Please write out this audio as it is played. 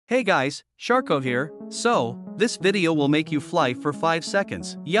Hey guys, Sharko here. So, this video will make you fly for 5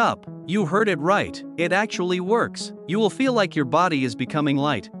 seconds. Yup, you heard it right. It actually works. You will feel like your body is becoming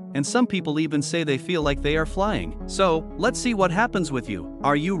light, and some people even say they feel like they are flying. So, let's see what happens with you.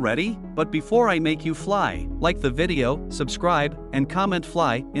 Are you ready? But before I make you fly, like the video, subscribe, and comment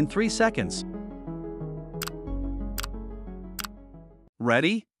fly in 3 seconds.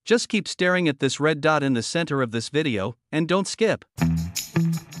 Ready? Just keep staring at this red dot in the center of this video, and don't skip.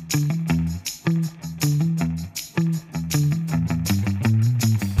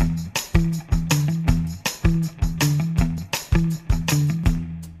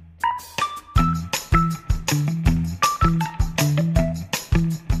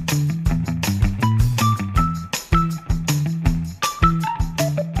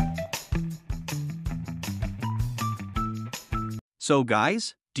 So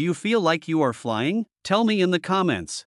guys, do you feel like you are flying? Tell me in the comments.